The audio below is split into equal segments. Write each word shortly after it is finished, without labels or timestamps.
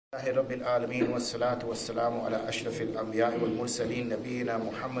رب العالمين والصلاة والسلام على أشرف الأنبياء والمرسلين نبينا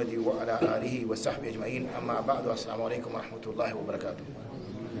محمد وعلى آله وصحبه أجمعين أما بعد السلام عليكم ورحمة الله وبركاته.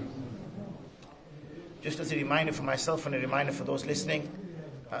 Just as a reminder for myself and a reminder for those listening,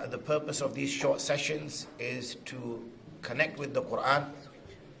 the purpose of these short sessions is to connect with the Quran,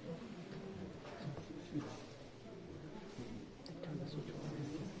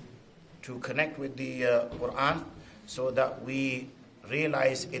 so that we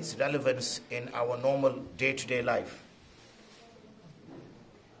realize its relevance in our normal day-to-day life.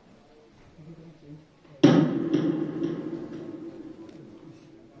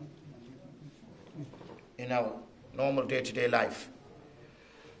 In our normal day-to-day life.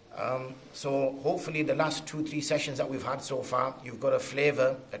 So hopefully the last 2-3 sessions that we've had so far, you've got a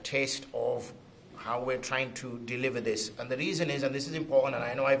flavor, a taste of how we're trying to deliver this. And the reason is, and this is important, and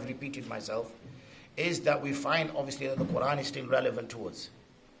I know I've repeated myself, is that we find obviously that the Quran is still relevant to us.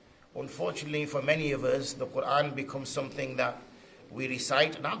 Unfortunately for many of us, the Quran becomes something that we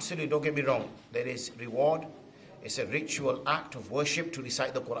recite, and absolutely don't get me wrong, there is reward. It's a ritual act of worship to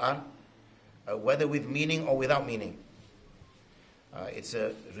recite the Quran, whether with meaning or without meaning. It's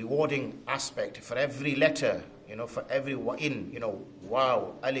a rewarding aspect for every letter, for every wa'in,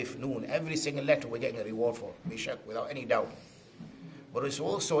 wow, alif, noon, every single letter we're getting a reward for, without any doubt. But it's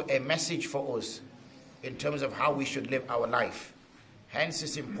also a message for us in terms of how we should live our life. Hence,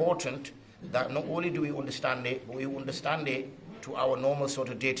 it's important that not only do we understand it, but we understand it to our normal sort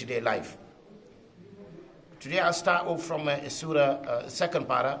of day-to-day life. Today, I'll start off from Surah, second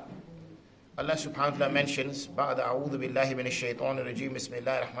para. Allah subhanahu wa ta'ala mentions, بَعْدَ أَعُوذُ بِاللَّهِ مِنَ الشَّيْطَانِ الرَّجِيمِ بِسْمِ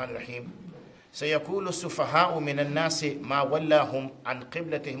اللَّهِ الرَّحْمَنِ الرَّحِيمِ سَيَقُولُ السُّفَهَاءُ مِنَ النَّاسِ مَا وَلَّاهُمْ عَنْ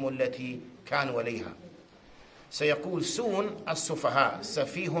قِبْلَتِهِمُ الَّتِي كَانُوا عَلَيْهَا. سَيَقُولُ soon السُّفَهَاء,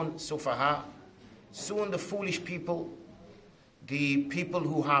 سَفِيهٌ سُفَهَاء. Soon the foolish people, the people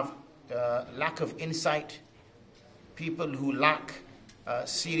who have lack of insight, people who lack a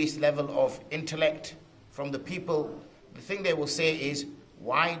serious level of intellect from the people, the thing they will say is,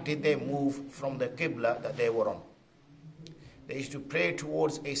 why did they move from the Qibla that they were on? They used to pray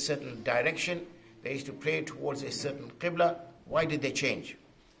towards a certain direction, they used to pray towards a certain Qibla, why did they change?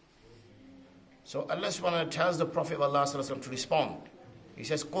 So Allah subhanahu wa ta'ala tells the Prophet of Allah to respond. He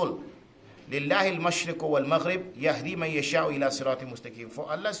says, قُلْ لِلَّهِ الْمَشْرِقُ وَالْمَغْرِبُ يَهْدِي مَنْ يَشَاءُ إِلَى صِرَاطٍ مُسْتَقِيمٍ. For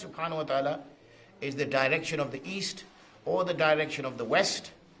Allah subhanahu wa ta'ala is the direction of the east or the direction of the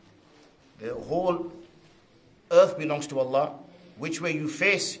west. The whole earth belongs to Allah. Which way you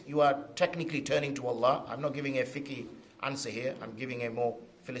face, you are technically turning to Allah. I'm not giving a fiqh answer here. I'm giving a more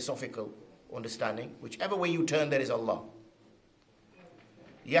philosophical understanding. Whichever way you turn, there is Allah.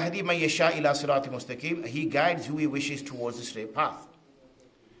 يَهْدِي مَنْ يَشَاءُ إِلَى صِرَاطٍ مُسْتَقِيمٍ. He guides who He wishes towards the straight path.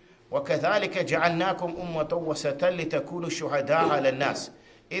 وَكَذَلِكَ جَعَلْنَاكُمْ أُمَّةً وَسَطًا لِتَكُونُوا شُهَدَاءَ عَلَى النَّاسِ.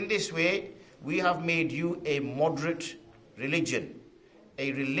 In this way, we have made you a moderate religion.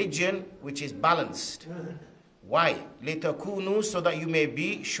 A religion which is balanced. Why? لِتَكُونُوا, so that you may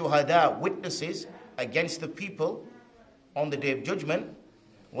be shuhada, witnesses against the people on the day of judgment.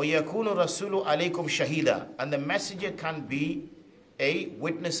 وَيَكُونُ الرَّسُولُ عَلَيْكُمْ شَهِيدًا. And the messenger can be a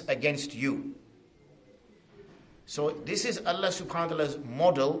witness against you. So this is Allah subhanahu wa ta'ala's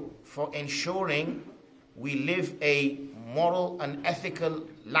model for ensuring we live a moral and ethical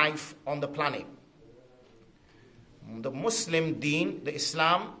life on the planet. The Muslim deen, the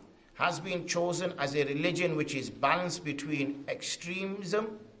Islam, has been chosen as a religion which is balanced between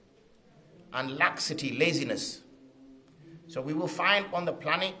extremism and laxity, laziness. So we will find on the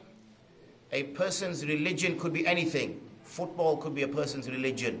planet a person's religion could be anything. Football could be a person's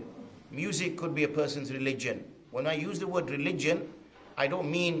religion. Music could be a person's religion. When I use the word religion, I don't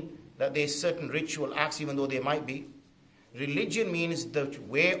mean that there's certain ritual acts, even though there might be. Religion means the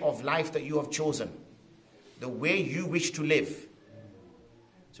way of life that you have chosen, the way you wish to live.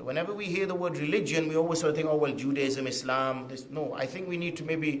 So whenever we hear the word religion, we always sort of think, oh, well, Judaism, Islam, this. No, I think we need to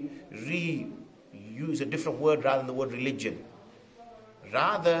maybe use a different word rather than the word religion.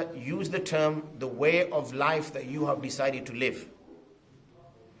 Rather, use the term, the way of life that you have decided to live.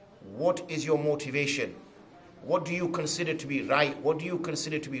 What is your motivation? What do you consider to be right? What do you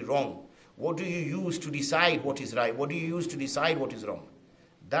consider to be wrong? What do you use to decide what is right? What do you use to decide what is wrong?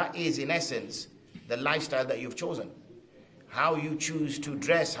 That is, in essence, the lifestyle that you've chosen. How you choose to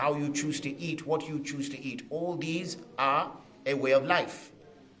dress, how you choose to eat, what you choose to eat. All these are a way of life.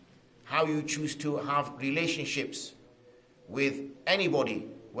 How you choose to have relationships with anybody,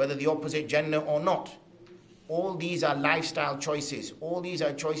 whether the opposite gender or not. All these are lifestyle choices. All these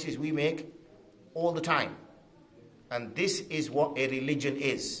are choices we make all the time. And this is what a religion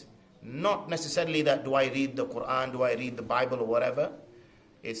is. Not necessarily that do I read the Quran, do I read the Bible or whatever.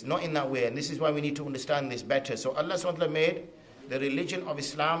 It's not in that way, and this is why we need to understand this better. So Allah subhanahu wa ta'ala made the religion of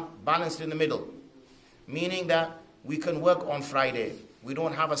Islam balanced in the middle, meaning that we can work on Friday. We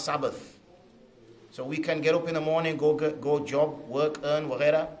don't have a Sabbath. So we can get up in the morning, go job, work, earn,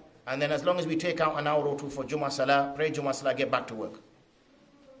 whatever, and then as long as we take out an hour or two for Jummah Salah, pray Jummah Salah, get back to work.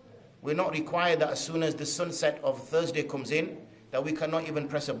 We're not required that as soon as the sunset of Thursday comes in, that we cannot even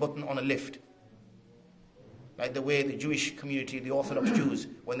press a button on a lift. Like the way the Jewish community, the Orthodox Jews,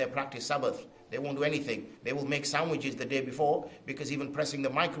 when they practice Sabbath, they won't do anything. They will make sandwiches the day before, because even pressing the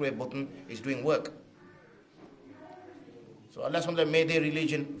microwave button is doing work. So Allah SWT made their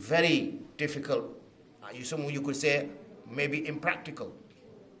religion very difficult. You could say maybe impractical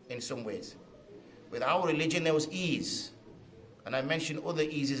in some ways. With our religion there was ease. And I mentioned other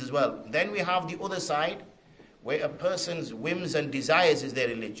eases as well. Then we have the other side, where a person's whims and desires is their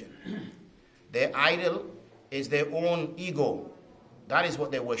religion. Their idol is their own ego. That is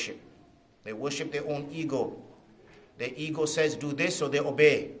what they worship. They worship their own ego. Their ego says do this, so they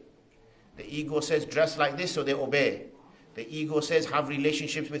obey. The ego says dress like this, so they obey. The ego says have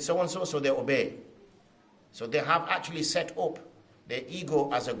relationships with so-and-so, so they obey. So they have actually set up their ego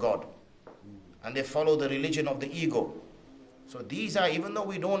as a god. And they follow the religion of the ego. So these are, even though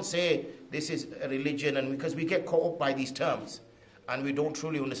we don't say this is a religion, and because we get caught up by these terms, and we don't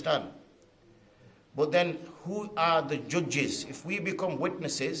truly understand. But then, who are the judges? If we become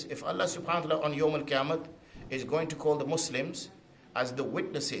witnesses, if Allah subhanahu wa ta'ala on Yawm al-Qiyamah is going to call the Muslims as the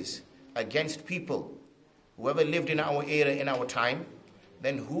witnesses against people, whoever lived in our era, in our time,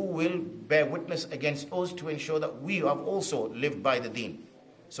 then who will bear witness against us to ensure that we have also lived by the deen?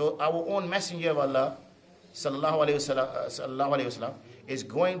 So our own Messenger of Allah, sallallahu alayhi wasallam, is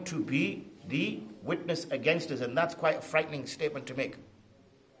going to be the witness against us, and that's quite a frightening statement to make.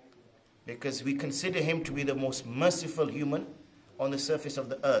 Because we consider him to be the most merciful human on the surface of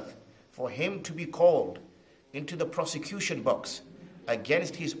the earth. For him to be called into the prosecution box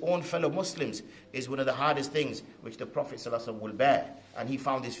against his own fellow Muslims is one of the hardest things which the Prophet ﷺ will bear. And he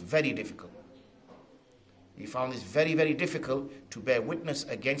found this very difficult. He found this very, very difficult to bear witness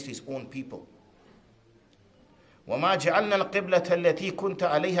against his own people. وَمَا جَعَلْنَا الْقِبْلَةَ الَّتِي كُنْتَ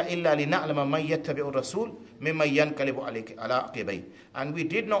عَلَيْهَا إِلَّا لِنَعْلَمَ مَنْ يَتَّبِعُ الرَّسُولِ مِمَّنْ يَنْقَلِبُ عَلَى عَقِبَيْهِ. And we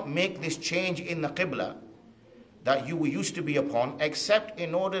did not make this change in the Qibla that you used to be upon, except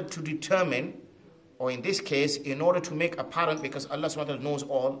in order to determine, or in this case, in order to make apparent, because Allah SWT knows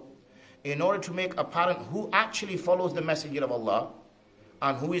all, in order to make apparent who actually follows the Messenger of Allah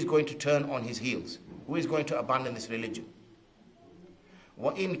and who is going to turn on his heels, who is going to abandon this religion.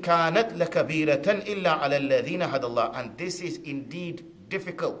 وَإِن كَانَتْ لَكَبِيرَةً إِلَّا عَلَى الَّذِينَ هَدَى اللَّهُ. And this is indeed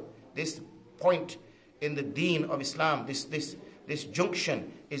difficult. This point in the deen of Islam, this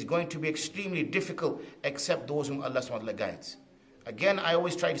junction is going to be extremely difficult, except those whom Allah SWT guides. Again, I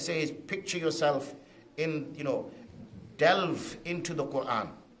always try to say is picture yourself in, delve into the Quran.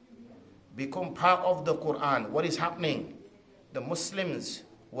 Become part of the Quran. What is happening? The Muslims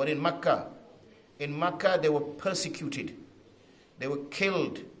were in Mecca. In Mecca, they were persecuted. They were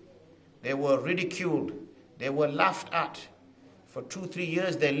killed. They were ridiculed. They were laughed at. For 2-3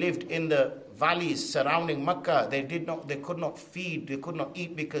 years, they lived in the valleys surrounding Mecca. They could not feed. They could not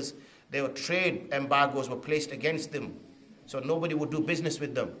eat because their trade embargoes were placed against them. So nobody would do business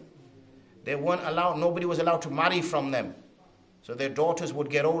with them. They weren't allowed. Nobody was allowed to marry from them. So their daughters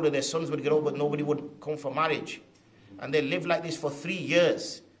would get older, their sons would get older, but nobody would come for marriage. And they lived like this for 3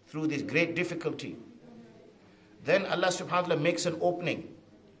 years through this great difficulty. Then Allah subhanahu wa ta'ala makes an opening.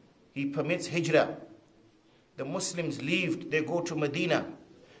 He permits hijrah. The Muslims leave, they go to Medina.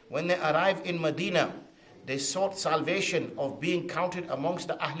 When they arrive in Medina, they sought salvation of being counted amongst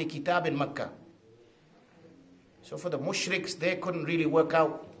the Ahli Kitab in Mecca. So for the mushriks, they couldn't really work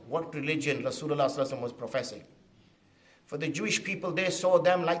out what religion Rasulullah ﷺ was professing. For the Jewish people, they saw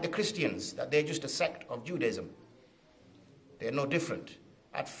them like the Christians, that they're just a sect of Judaism. They're no different.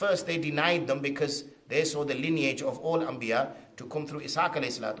 At first, they denied them because they saw the lineage of all Anbiya to come through Ishaq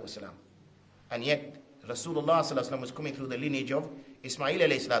alayhi salatu wasalam. And yet, Rasulullah sallallahu alaihi wasallam was coming through the lineage of Ismail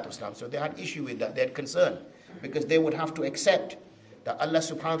alayhi salatu wasalam. So they had issue with that. They had concern because they would have to accept that Allah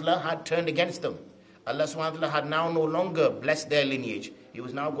subhanahu wa ta'ala had turned against them. Allah subhanahu wa ta'ala had now no longer blessed their lineage. He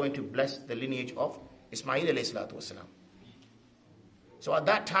was now going to bless the lineage of Ismail alayhi salatu wasalam. So at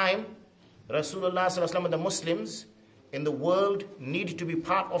that time, Rasulullah sallallahu alaihi wasallam and the Muslims in the world needed to be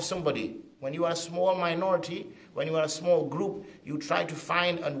part of somebody. When you are a small minority, when you are a small group, you try to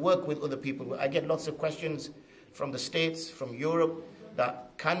find and work with other people. I get lots of questions from the States, from Europe, that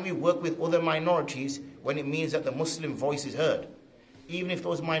can we work with other minorities when it means that the Muslim voice is heard? Even if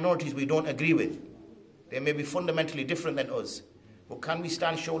those minorities we don't agree with. They may be fundamentally different than us. But can we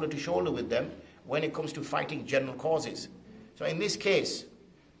stand shoulder to shoulder with them when it comes to fighting general causes? So in this case,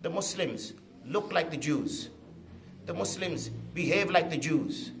 the Muslims look like the Jews. The Muslims behave like the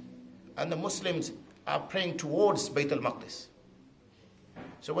Jews. And the Muslims are praying towards Bayt al-Maqdis.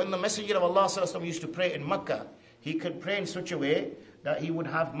 So when the Messenger of Allah ﷺ used to pray in Makkah, he could pray in such a way that he would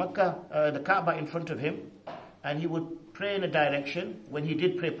have Makkah, the Kaaba in front of him, and he would pray in a direction, when he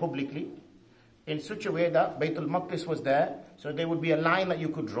did pray publicly, in such a way that Bayt al-Maqdis was there, so there would be a line that you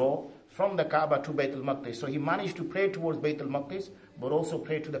could draw from the Kaaba to Bayt al-Maqdis. So he managed to pray towards Bayt al-Maqdis, but also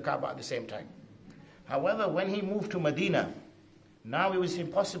pray to the Kaaba at the same time. However, when he moved to Medina, now it was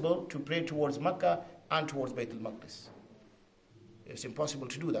impossible to pray towards Makkah and towards Bayt al-Maqdis. It's impossible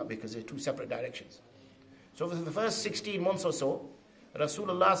to do that because they're two separate directions. So for the first 16 months or so,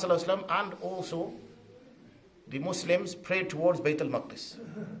 Rasulullah ﷺ and also the Muslims prayed towards Bayt al-Maqdis.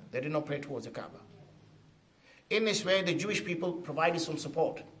 They did not pray towards the Kaaba. In this way, the Jewish people provided some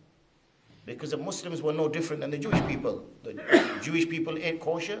support, because the Muslims were no different than the Jewish people. The Jewish people ate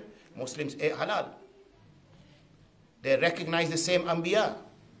kosher, Muslims ate halal. They recognized the same Anbiya,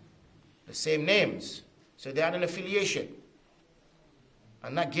 the same names. So they had an affiliation.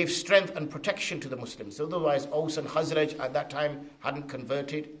 And that gave strength and protection to the Muslims. Otherwise, Aus and Khazraj at that time hadn't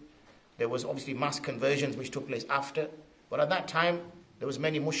converted. There was obviously mass conversions which took place after. But at that time, there was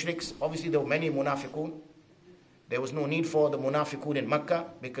many mushriks. Obviously, there were many munafiqun. There was no need for the munafiqun in Makkah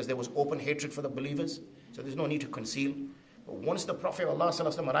because there was open hatred for the believers. So there's no need to conceal. But once the Prophet of Allah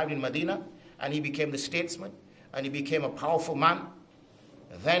ﷺ arrived in Medina and he became the statesman and he became a powerful man,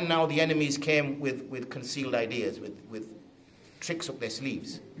 then now the enemies came with concealed ideas, with tricks up their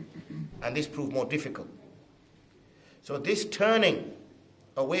sleeves. And this proved more difficult. So this turning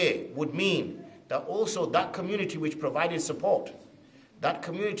away would mean that also that community which provided support, that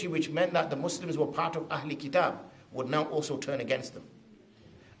community which meant that the Muslims were part of Ahli Kitab, would now also turn against them.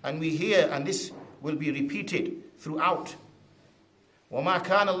 And we hear, and this will be repeated throughout, وَمَا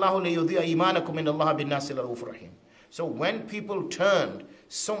كَانَ اللَّهُ لِيُضِيعَ إِيمَانَكُمْ إِنَّ اللَّهَ بِالنَّاسِ لَرَءُوفٌ رَحِيمٌ. So when people turned,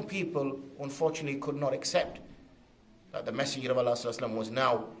 some people unfortunately could not accept that the Messenger of Allah ﷺ was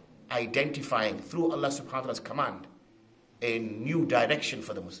now identifying through Allah subhanahu wa ta'ala's command a new direction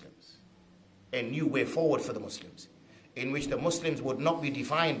for the Muslims, a new way forward for the Muslims, in which the Muslims would not be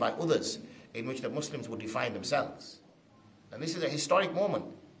defined by others, in which the Muslims would define themselves. And this is a historic moment.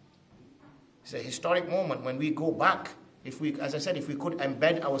 It's a historic moment when we go back, if we, as I said, if we could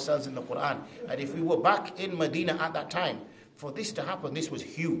embed ourselves in the Quran, and if we were back in Medina at that time, for this to happen, this was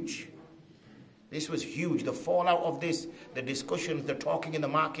huge. This was huge. The fallout of this, the discussions, the talking in the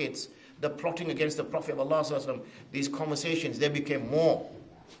markets, the plotting against the Prophet of Allah ﷺ, these conversations, they became more.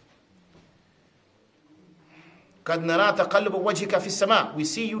 قَدْ نَرَى تَقَلُّبَ وَجْهِكَ فِي السَّمَاءِ. We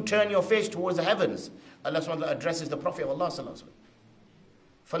see you turn your face towards the heavens. Allah SWT addresses the Prophet of Allah ﷺ.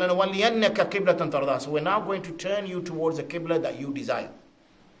 فَلَنُوَلِّيَنَّكَ قِبْلَةً تَرْضَاهَا. So we're now going to turn you towards a qibla that you desire.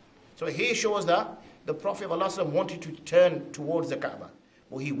 So here shows that the Prophet of Allah ﷺ wanted to turn towards the Kaaba.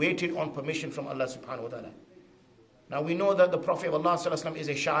 But he waited on permission from Allah subhanahu wa ta'ala. Now we know that the Prophet of Allah ﷺ is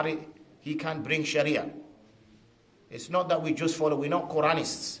a shari. He can bring sharia. It's not that we just follow. We're not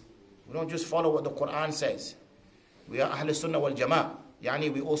Quranists. We don't just follow what the Quran says. We are Ahl Sunnah wal Jama'ah.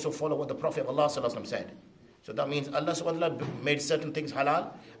 Yani we also follow what the Prophet of Allah ﷺ said. So that means Allah subhanahu wa ta'ala made certain things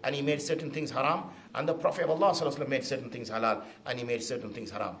halal and he made certain things haram. And the Prophet of Allah ﷺ made certain things halal and he made certain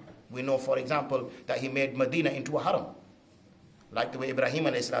things haram. We know, for example, that he made Medina into a haram, like the way Ibrahim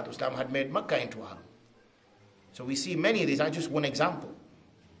ﷺ had made Makkah into a haram. So we see many of these. I just one example.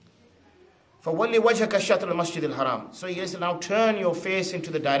 فَوَلِّ وَجْهَكَ الشَّطْرَ الْمَسْجِدِ الْحَرَامِ. So he says, now turn your face into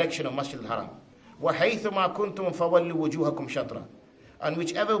the direction of Masjid al-Haram. وَحَيْثُمَا كُنْتُمْ فَوَلِّ وُجُوهَكُمْ شَطْرًا. And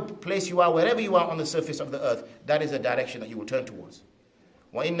whichever place you are, wherever you are on the surface of the earth, that is the direction that you will turn towards.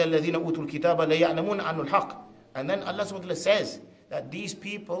 وَإِنَّ الَّذِينَ أُوتُوا الْكِتَابَ لَيَعْلَمُونَ أَنُّ الْحَقِّ. And then Allah subhanahu wa ta'ala says that these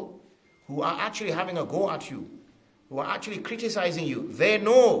people who are actually having a go at you, who are actually criticizing you, they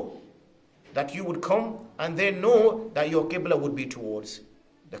know that you would come and they know that your qibla would be towards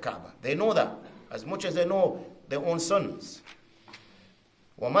the Kaaba. They know that as much as they know their own sons.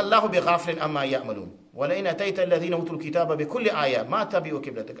 وَمَا اللَّهُ بِغَافْلٍ أَمَّا يَعْمَلُونَ وَلَئِنْ أَتَيْتَ الَّذِينَ أُوتُوا الْكِتَابَ بِكُلِّ آيَةٍ مَا تَبِعُوا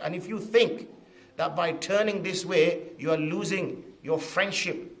قِبْلَتَكَ. And if you think that by turning this way you are losing your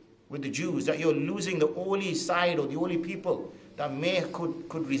friendship with the Jews, that you're losing the only side or the only people that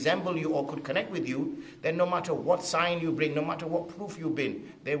could resemble you or could connect with you, then no matter what sign you bring, no matter what proof you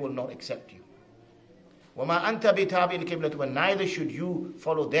bring, they will not accept you. وَمَا أَنْتَ بِتَابِعِ الْقِبْلَةِ. But neither should you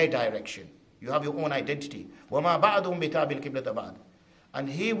follow their direction. You have your own identity. وَمَا بَعْضُهُمْ بِتَابِعِ الْقِبْلَةِ بَعْضٍ. And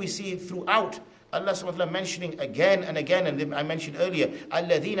here we see throughout Allah subhanahu wa ta'ala mentioning again and again, and I mentioned earlier,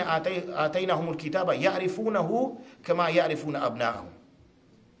 الَّذِينَ آتَيْنَهُمُ الْكِتَابَ يَعْرِفُونَهُ كَمَا يَعْرِفُونَ أَبْنَاءَهُم.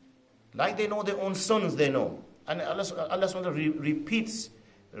 Like they know their own sons, they know. And Allah subhanahu wa ta'ala repeats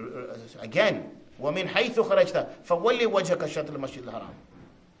again, وَمِنْ حَيْثُ خَرَجْتَ فَوَلِّ وَجْهَكَ شَطْرَ الْمَسْجِدِ الْحَرَامِ.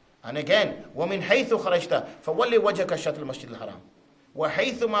 And again, وَمِنْ حَيْثُ خَرَجْتَ فَوَلِّ وَجْهَكَ شَطْرَ الْمَسْجِدِ الْحَرَامِ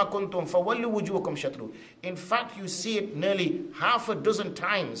وَحَيْثُ مَا كُنْتُمْ فَوَلِّ وُجُوهَكُمْ شَطْرُهُ. In fact, you see it nearly half a dozen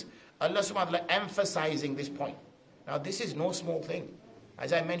times, Allah subhanahu wa ta'ala emphasizing this point. Now, this is no small thing.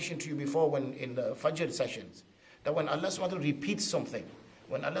 As I mentioned to you before when in the Fajr sessions, that when Allah subhanahu wa ta'ala repeats something,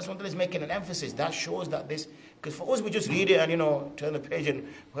 when Allah subhanahu wa ta'ala is making an emphasis, that shows that this, because for us we just read it and turn the page and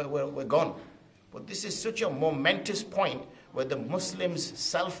we're gone. But this is such a momentous point where the Muslims'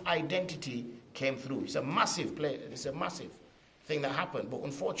 self-identity came through. It's a massive play. It's a massive thing that happened. But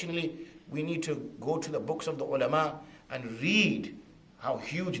unfortunately, we need to go to the books of the ulama and read how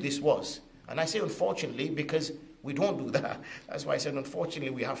huge this was. And I say unfortunately because we don't do that. That's why I said unfortunately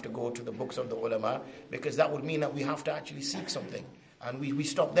we have to go to the books of the ulama, because that would mean that we have to actually seek something. And we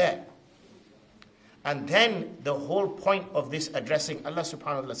stop there. And then the whole point of this addressing, Allah subhanahu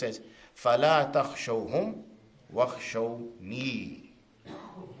wa ta'ala says, فَلَا تَخْشَوْهُمْ وَخْشَوْنِي.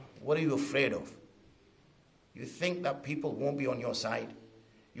 What are you afraid of? You think that people won't be on your side?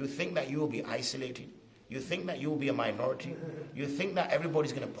 You think that you will be isolated? You think that you will be a minority? You think that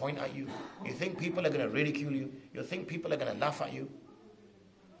everybody's going to point at you? You think people are going to ridicule you? You think people are going to laugh at you?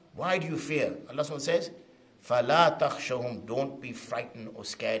 Why do you fear? Allah subhanahu wa ta'ala says, فَلَا تَخْشَوْهُمْ. Don't be frightened or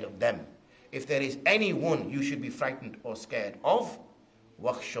scared of them. If there is anyone you should be frightened or scared of,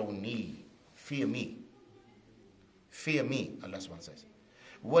 وَخْشَوْنِي. Fear me. Fear me, Allah subhanahu wa ta'ala says.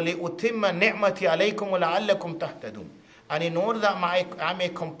 وَلِأُتِمَّ نِعْمَتِي عَلَيْكُمْ وَلَعَلَّكُمْ تَهْتَدُونَ. And in order that I may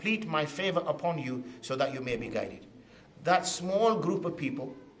complete my favor upon you so that you may be guided. That small group of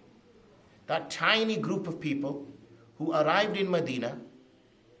people, that tiny group of people who arrived in Medina,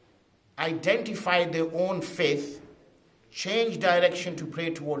 identified their own faith, changed direction to pray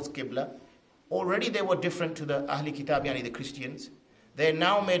towards Qibla. Already they were different to the Ahli Kitab, yani the Christians. They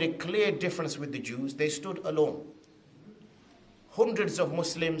now made a clear difference with the Jews. They stood alone. Hundreds of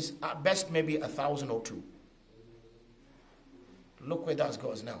Muslims, at best maybe 1,000 or 2. Look where that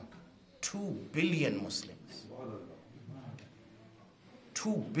goes now. 2 billion Muslims.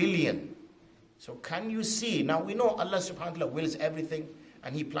 2 billion. So can you see? Now we know Allah subhanahu wa ta'ala wills everything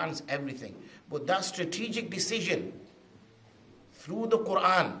and He plans everything. But that strategic decision through the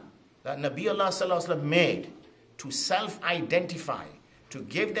Quran that Nabi Allah sallallahu alaihi wasallam made to self-identify, to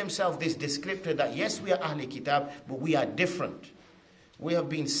give themselves this descriptor that yes, we are Ahli Kitab, but we are different. We have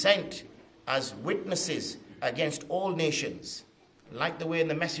been sent as witnesses against all nations, like the way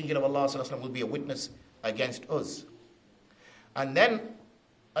the Messenger of Allah sallallahu alaihi wasallam will be a witness against us. And then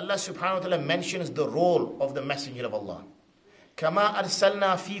Allah subhanahu wa ta'ala mentions the role of the Messenger of Allah. كَمَا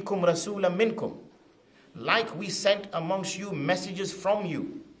أَرْسَلْنَا فِيكُمْ رَسُولًا مِنْكُمْ. Like we sent amongst you messages from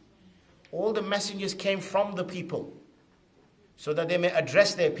you. All the messengers came from the people so that they may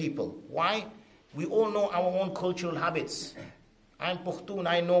address their people. Why? We all know our own cultural habits. I'm Pushtun,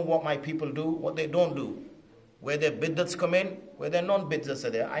 I know what my people do, what they don't do. Where their biddats come in, where their non-biddats are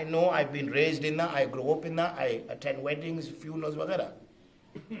there. I know, I've been raised in that, I grew up in that, I attend weddings, funerals, whatever.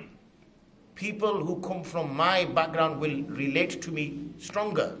 People who come from my background will relate to me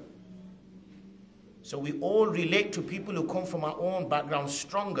stronger. So we all relate to people who come from our own background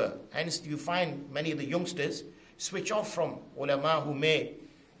stronger. Hence you find many of the youngsters switch off from ulama who may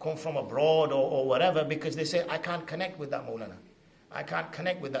come from abroad or whatever, because they say, I can't connect with that Maulana. I can't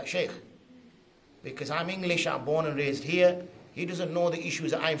connect with that Sheikh. Because I'm English, I'm born and raised here. He doesn't know the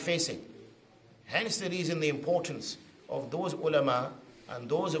issues that I'm facing. Hence the reason, the importance of those ulama and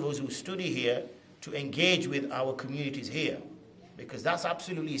those of us who study here to engage with our communities here. Because that's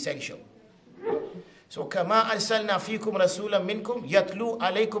absolutely essential. So, كَمَا أَرْسَلْنَا فِيكُمْ رَسُولًا مِنْكُمْ يَتْلُو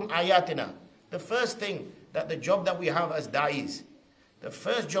عَلَيْكُمْ آيَاتِنَا. The first thing, that the job that we have as da'is, the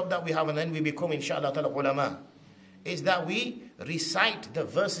first job that we have, and then we become inshallah ta'ala ulama, is that we recite the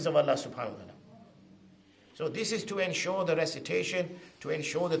verses of Allah subhanahu wa ta'ala. So this is to ensure the recitation, to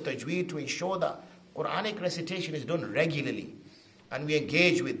ensure the tajweed, to ensure that Quranic recitation is done regularly. And we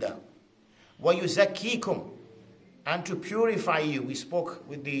engage with that. وَيُزَكِّيكُمْ. And to purify you. We spoke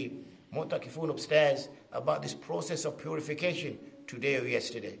with the Mu'takifun upstairs about this process of purification today or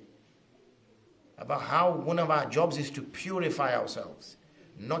yesterday. About how one of our jobs is to purify ourselves.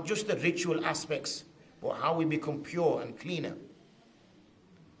 Not just the ritual aspects, but how we become pure and cleaner.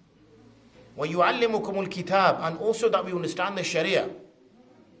 وَيُعَلِّمُكُمُ الْكِتَابِ. And also that we understand the Sharia.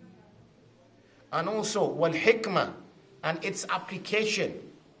 And also وَالْحِكْمَةِ. And its application.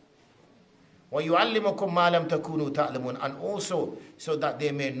 وَيُعَلِّمُكُمْ مَا لَمْ تَكُونُوا تَعْلَمُونَ, and also so that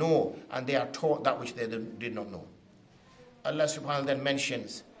they may know and they are taught that which they did not know. Allah subhanahu wa ta'ala then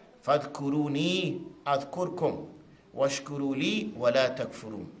mentions, فَاذْكُرُونِي أَذْكُرْكُمْ وَاشْكُرُوا لِي وَلَا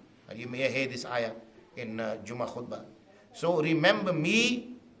تَكْفُرُونَ. And you may hear this ayah in Jummah khutbah. So remember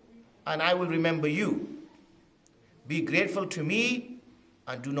me and I will remember you. Be grateful to me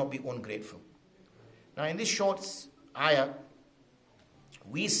and do not be ungrateful. Now in this short ayah,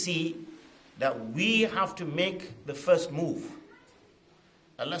 we see that we have to make the first move.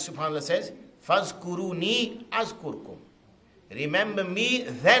 Allah subhanahu wa ta'ala says, فَاذْكُرُونِي أَذْكُرْكُمْ. Remember me,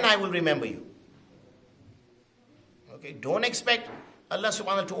 then I will remember you. Okay, don't expect Allah subhanahu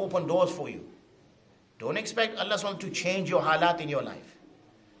wa ta'ala to open doors for you. Don't expect Allah subhanahu wa ta'ala to change your halat in your life.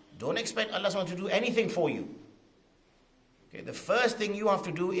 Don't expect Allah subhanahu wa ta'ala to do anything for you. Okay, the first thing you have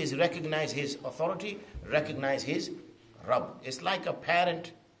to do is recognize His authority, recognize His Rabb. It's like a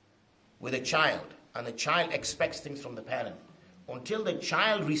parent with a child, and the child expects things from the parent. Until the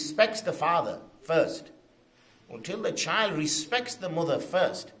child respects the father first, until the child respects the mother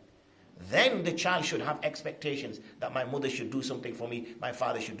first, then the child should have expectations that my mother should do something for me, my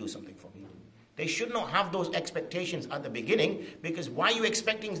father should do something for me. They should not have those expectations at the beginning, because why are you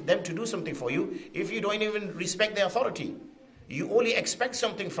expecting them to do something for you if you don't even respect their authority? You only expect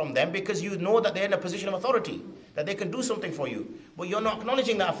something from them because you know that they're in a position of authority, that they can do something for you. But you're not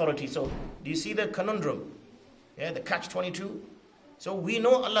acknowledging that authority. So do you see the conundrum? Yeah, the catch-22. So we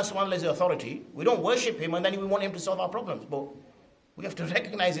know Allah subhanahu wa ta'ala is the authority. We don't worship Him and then we want Him to solve our problems. But we have to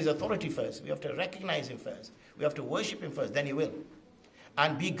recognize His authority first. We have to recognize Him first. We have to worship Him first. Then He will.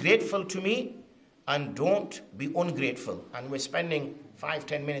 And be grateful to me and don't be ungrateful. And we're spending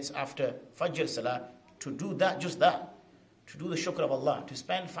 5-10 minutes after Fajr Salah to do that, just that. To do the shukr of Allah, to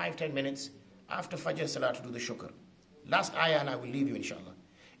spend 5-10 minutes after Fajr Salah to do the shukr. Last ayah and I will leave you inshallah.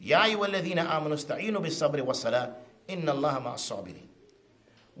 Ya ayyuhalladhina amanu ista'inu bis-sabri was-salah inna Allaha ma'as sabirin.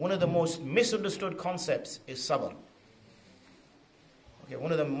 One of the most misunderstood concepts is sabr. Okay,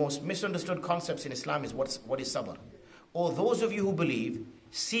 one of the most misunderstood concepts in Islam is what is sabr. Or those of you who believe,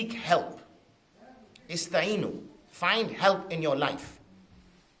 seek help. Ista'inu, find help in your life.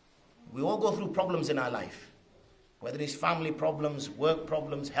 We all go through problems in our life. Whether it's family problems, work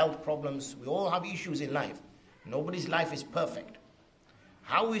problems, health problems, we all have issues in life. Nobody's life is perfect.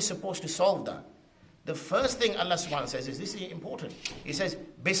 How are we supposed to solve that? The first thing Allah subhanahu wa ta'ala says is, this is important. He says,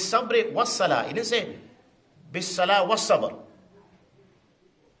 bis sabri was salah. He didn't say, bis salah was sabr.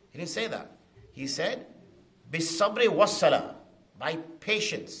 He didn't say that. He said, bis sabri was salah. By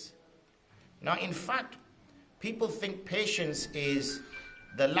patience. Now in fact, people think patience is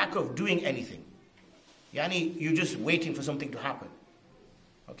the lack of doing anything. Yani, you're just waiting for something to happen.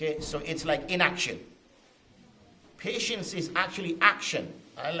 Okay, so it's like inaction. Patience is actually action.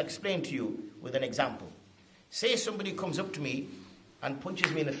 I'll explain to you with an example. Say somebody comes up to me and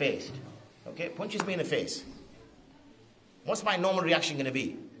punches me in the face. Okay, punches me in the face. What's my normal reaction going to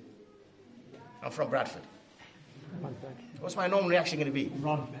be? I'm from Bradford. What's my normal reaction going to be?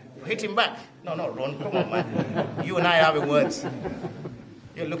 Run. Hit him back. No, run. Come on, man. You and I are having words.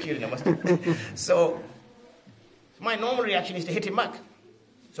 You look here, So my normal reaction is to hit him back.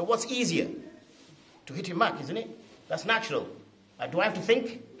 So what's easier? To hit him back, isn't it? That's natural. Do I have to think?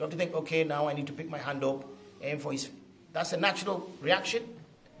 Do I have to think, okay, now I need to pick my hand up, aim for his... That's a natural reaction.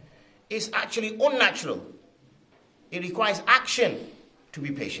 It's actually unnatural. It requires action to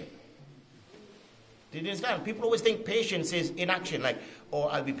be patient. Did you understand? People always think patience is inaction, like, oh,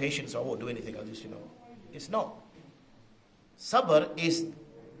 I'll be patient, so I won't do anything. I'll just, It's not. Sabr is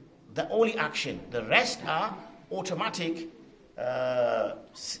the only action. The rest are automatic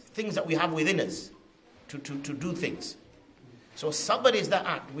things that we have within us to do things. So sabr is the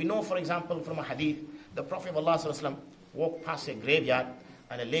act. We know, for example, from a hadith, the Prophet of Allah ﷺ walked past a graveyard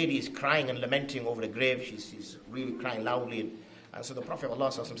and a lady is crying and lamenting over the grave. She's really crying loudly. And so the Prophet of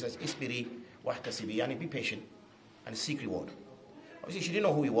Allah ﷺ says, Isbiri wahtasibi, yani be patient and seek reward. Obviously, she didn't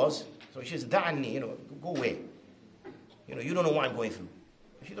know who he was. So she says, Da'anni, go away. You don't know what I'm going through.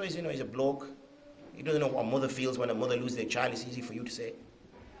 She knows, he's a bloke. He doesn't know what a mother feels when a mother loses their child. It's easy for you to say.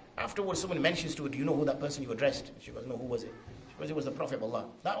 Afterwards, someone mentions to her, do you know who that person you addressed? She goes, no, who was it? She goes, it was the Prophet of Allah.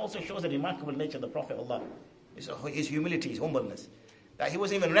 That also shows the remarkable nature of the Prophet of Allah. It's his humility, his humbleness. That he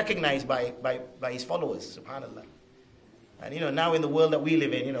wasn't even recognized by his followers, subhanAllah. And now in the world that we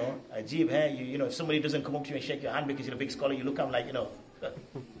live in, ajib, if somebody doesn't come up to you and shake your hand because you're a big scholar, you look up like,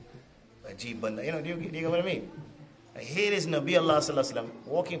 ajib banda, do you get what I mean? And here is Nabi Allah sallallahu alaihi wasallam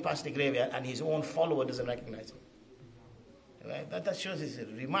walking past the graveyard and his own follower doesn't recognize him. Right? That shows his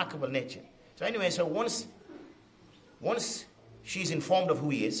remarkable nature. So anyway, once she's informed of who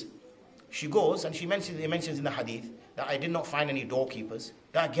he is, she goes and it mentions in the hadith that I did not find any doorkeepers.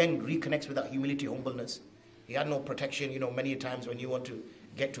 That again reconnects with that humility, humbleness. He had no protection. Many times when you want to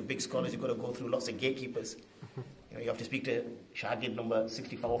get to big scholars, you've got to go through lots of gatekeepers. You have to speak to Shagid number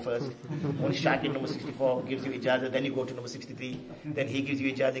 64 first. Once Shagid number 64 gives you ijazah, then you go to number 63. Then he gives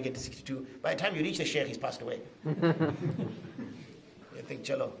you ijazah, you get to 62. By the time you reach the sheikh, he's passed away. You think,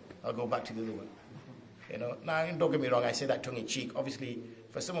 chalo, I'll go back to the other one. Now, don't get me wrong, I say that tongue in cheek. Obviously,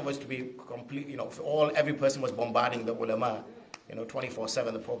 for some of us to be complete, if every person was bombarding the ulama,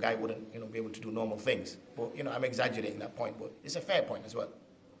 24/7, the poor guy wouldn't, be able to do normal things. But, I'm exaggerating that point, but it's a fair point as well.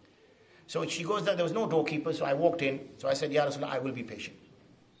 So she goes there was no doorkeeper, so I walked in. So I said, Ya Rasulullah, I will be patient.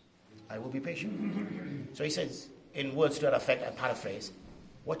 I will be patient. So he says, in words to that effect, I paraphrase,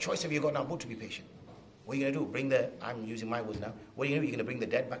 what choice have you got now but to be patient? What are you going to do? I'm using my words now. What are you going to do? You're going to bring the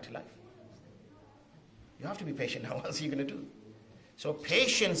dead back to life. You have to be patient now. What else are you going to do? So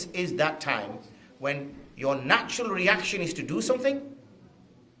patience is that time when your natural reaction is to do something.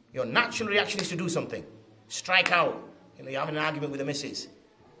 Your natural reaction is to do something. Strike out. You're having an argument with the missus.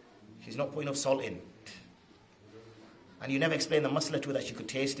 She's not putting enough salt in. And you never explain the masla to her that she could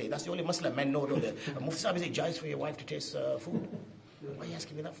taste it. That's the only masla men know, don't they? Mufti Sahib, is it jais for your wife to taste food? Why are you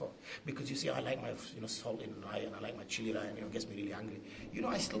asking me that for? Because you see, I like my salt in rye and I like my chili rye and it gets me really angry.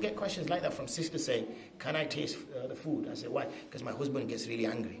 I still get questions like that from sisters saying, can I taste the food? I say, why? Because my husband gets really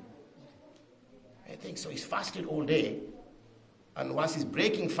angry. I think so. He's fasted all day. And once he's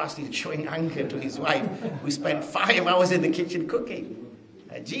breaking fast, he's showing anger to his wife. We spend 5 hours in the kitchen cooking.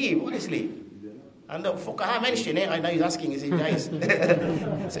 Ajib, honestly. And the fuqaha mentioned it. I know he's asking, is it nice?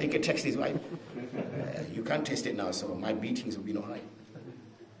 So he can text his wife. You can't taste it now, so my beatings will be no high.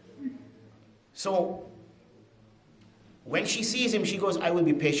 So, when she sees him, she goes, I will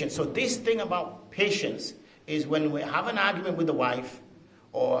be patient. So this thing about patience is when we have an argument with the wife,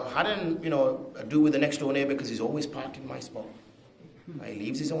 or had a do with the next door neighbor because he's always parked in my spot. He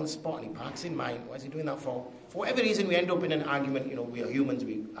leaves his own spot and he parks in mine. Why is he doing that for? For whatever reason, we end up in an argument. We are humans,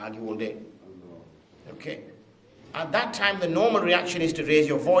 we argue all day. Okay. At that time, the normal reaction is to raise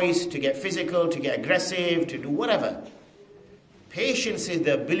your voice, to get physical, to get aggressive, to do whatever. Patience is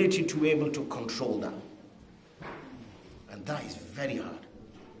the ability to be able to control that. And that is very hard.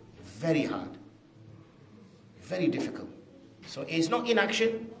 Very hard. Very difficult. So it's not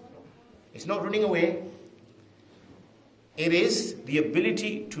inaction. It's not running away. It is the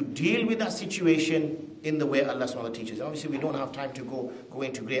ability to deal with that situation in the way Allah SWT teaches. Obviously, we don't have time to go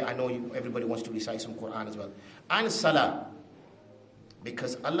into great. I know everybody wants to recite some Quran as well. And Salah.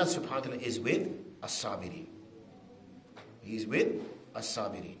 Because Allah subhanahu wa ta'ala is with as-sabirin. He is with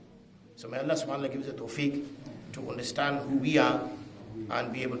as-sabirin. So may Allah subhanahu wa ta'ala give us a tawfiq to understand who we are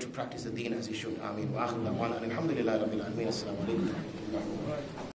and be able to practice the deen as He should. Ameen. Wa akhir da'wana. Alhamdulillah Rabbil Alameen. Assalamu alaikum.